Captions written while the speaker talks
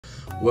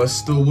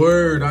What's the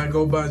word? I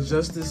go by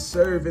Justice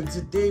Serve, and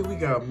today we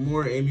got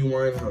more Amy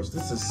Winehouse.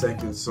 This is the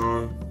second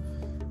song.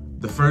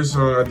 The first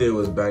song I did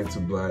was Back to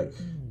Black.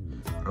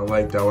 I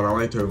like that one. I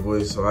liked her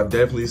voice, so I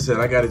definitely said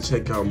I gotta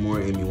check out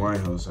more Amy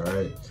Winehouse,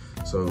 alright?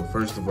 So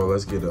first of all,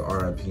 let's get a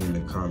RIP in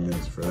the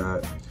comments for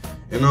that.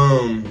 And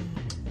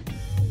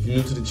if you're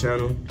new to the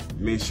channel,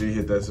 make sure you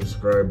hit that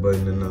subscribe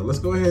button, and let's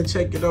go ahead and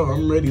check it out.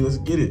 I'm ready, let's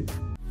get it.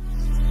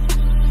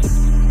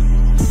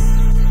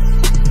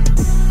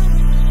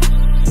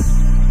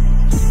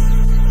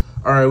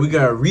 All right, we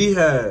got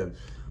Rehab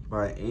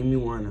by Amy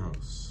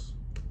Winehouse.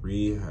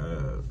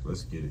 Rehab,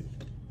 let's get it.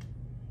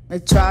 They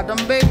tried to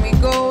make me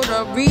go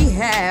to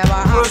rehab.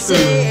 I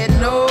said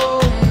no,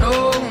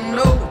 no,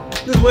 no.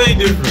 This is way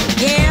different.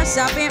 Yes,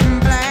 I've been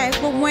black,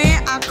 but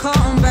when I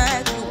come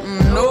back,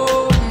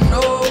 no,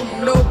 no,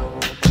 no.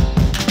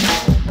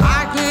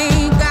 I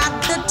ain't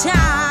got the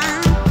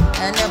time,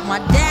 and if my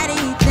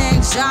daddy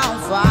thinks I'm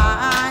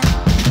fine,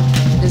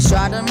 they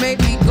try to make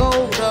me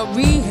go to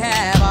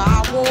rehab.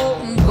 I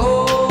won't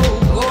go.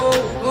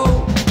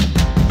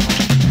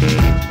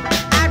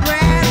 I'd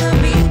rather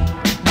be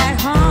at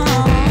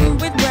home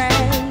with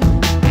Ray.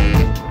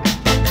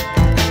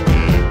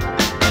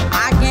 I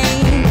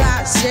ain't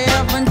got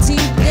 70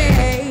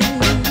 days,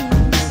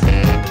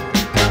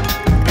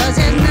 'cause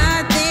there's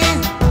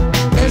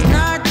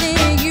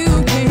nothing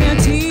you can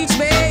teach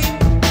me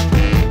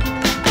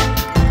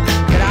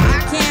that I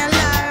can't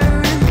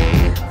learn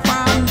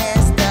from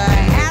Mr.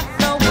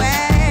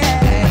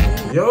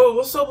 Hathaway. Yo,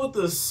 what's up with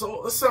the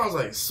soul? It sounds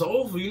like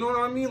soulful, you know what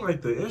I mean?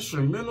 Like the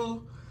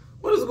instrumental.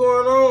 What is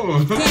going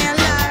on? Can't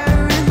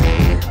learn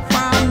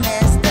from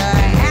Mr.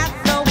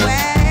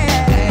 Hathaway.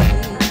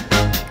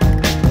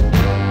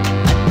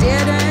 I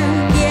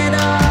didn't get a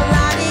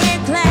lot in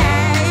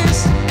class,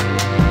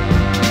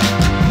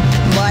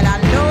 but I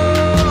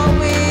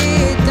know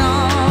it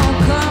don't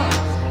come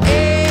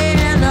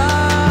in a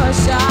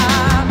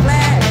shot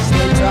glass.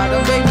 They try to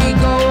make me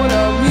go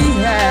to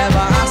rehab. I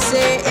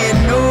said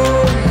no,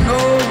 no,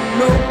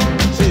 no.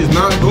 She's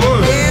not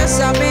going. Yes,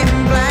 I've been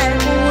black,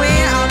 but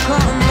when I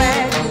come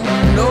back,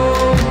 no,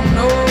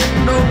 no,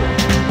 no.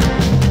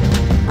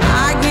 I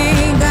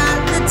ain't got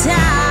the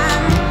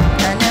time,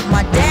 and if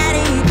my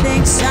daddy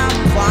thinks I'm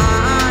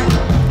fine,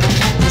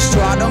 just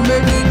try to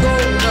make me go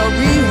to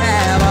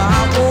rehab. I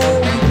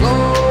won't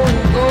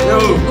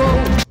go.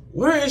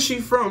 Where is she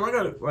from? I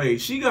got like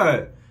she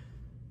got.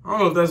 I don't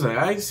know if that's an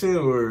accent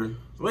or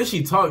the way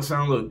she talks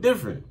sounds a little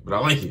different, but I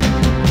like it. The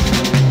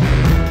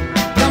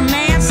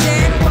man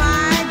said,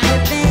 why do you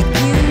think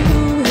you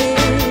hit?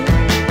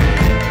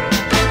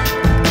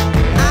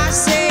 I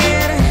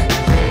said,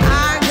 I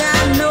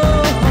got no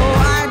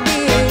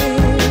idea.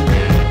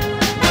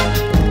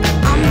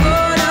 I'm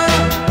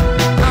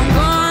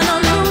gonna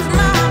lose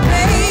my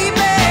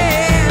baby.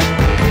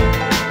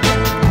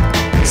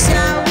 So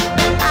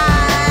I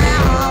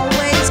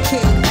always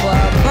keep a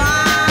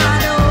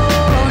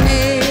bottle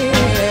near.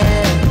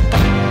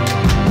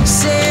 He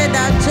said, I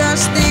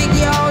just think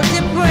you're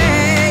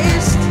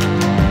depressed.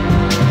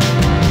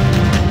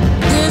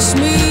 This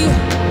me,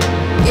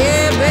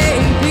 yeah,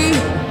 baby,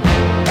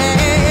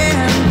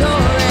 and go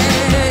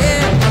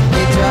ahead.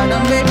 They try to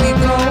make me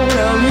go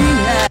to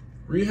rehab.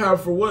 Rehab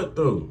for what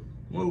though?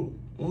 What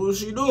was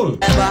she doing?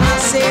 But I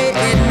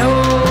said no,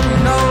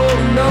 no,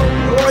 no.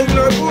 Why you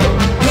not going?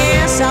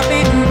 Yes, I've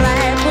been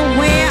black, but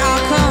when I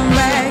come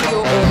back,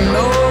 you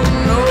no,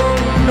 no,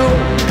 no.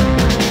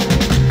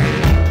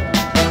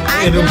 I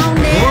Hey, them don't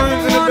horns in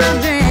ever the wanna back.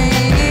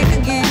 drink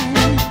again.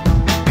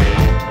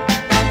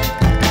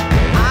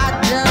 I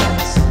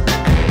just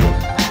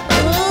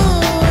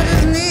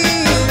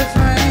need a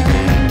friend.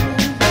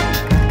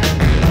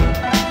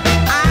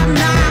 I'm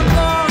not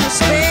gonna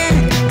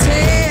spend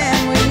 10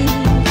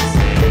 weeks.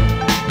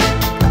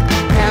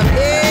 Have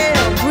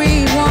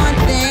everyone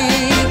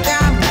think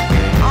I'm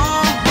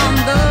on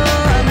the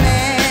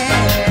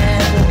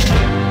man.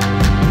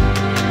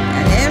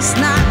 And it's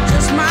not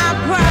just my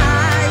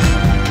pride.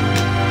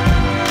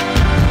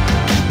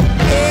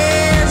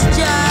 It's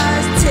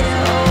just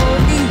till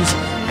these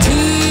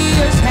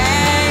tears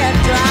have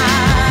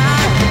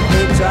dried.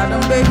 They try to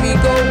make me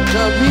go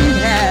to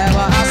rehab. I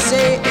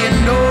say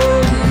no,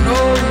 no,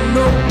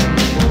 no.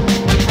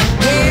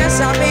 Yes,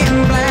 I've been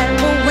black,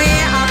 but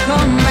when I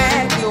come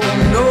back, you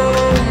no,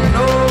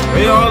 no,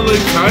 They no. all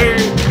look tired.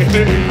 I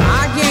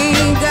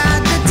ain't got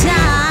the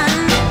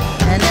time,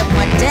 and if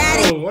my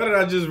daddy, Oh, what did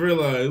I just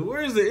realize?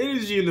 Where's the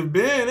energy in the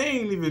band? They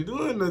ain't even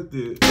doing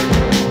nothing. I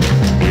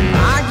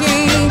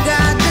ain't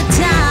got the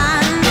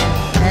time,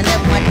 and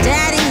if my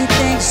daddy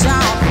thinks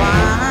I'm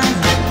fine,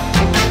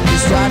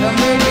 just try to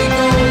make me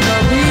go to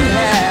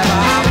rehab. I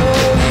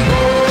won't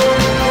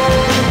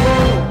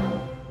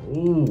go.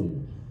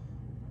 Ooh.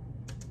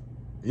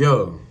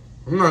 Yo,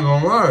 I'm not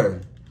gonna lie.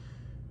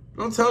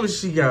 Don't tell me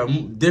she got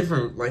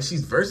different, like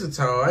she's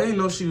versatile. I didn't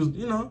know she was,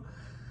 you know.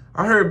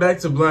 I heard Back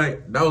to Black,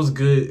 that was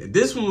good.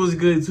 This one was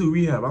good too,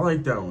 Rehab. I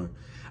like that one.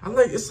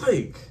 It's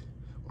like,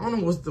 I don't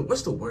know what's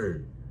the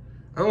word.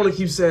 I don't want to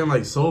keep saying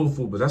like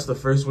soulful, but that's the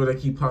first word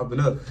that keep popping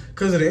up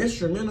because of the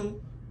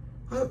instrumental.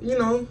 You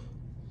know,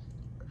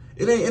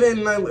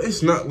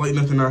 it's not like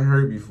nothing I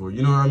heard before.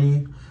 You know what I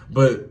mean?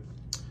 But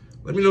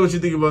let me know what you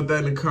think about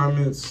that in the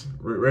comments.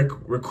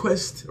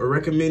 Request or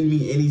recommend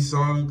me any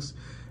songs,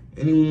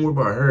 any more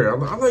about her.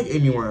 I like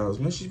Amy Winehouse,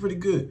 man. She's pretty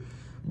good.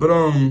 But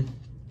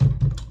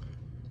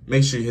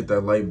make sure you hit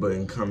that like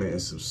button, comment,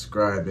 and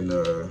subscribe.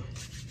 And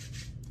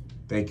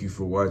thank you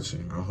for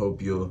watching. I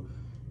hope you'll,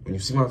 when you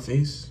see my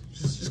face,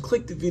 just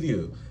click the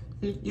video.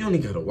 You don't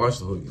even gotta watch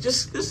the whole video.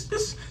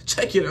 Just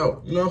check it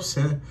out. You know what I'm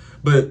saying?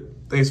 But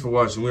thanks for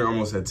watching. We're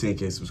almost at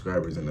 10K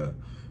subscribers, and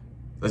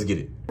let's get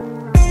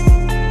it.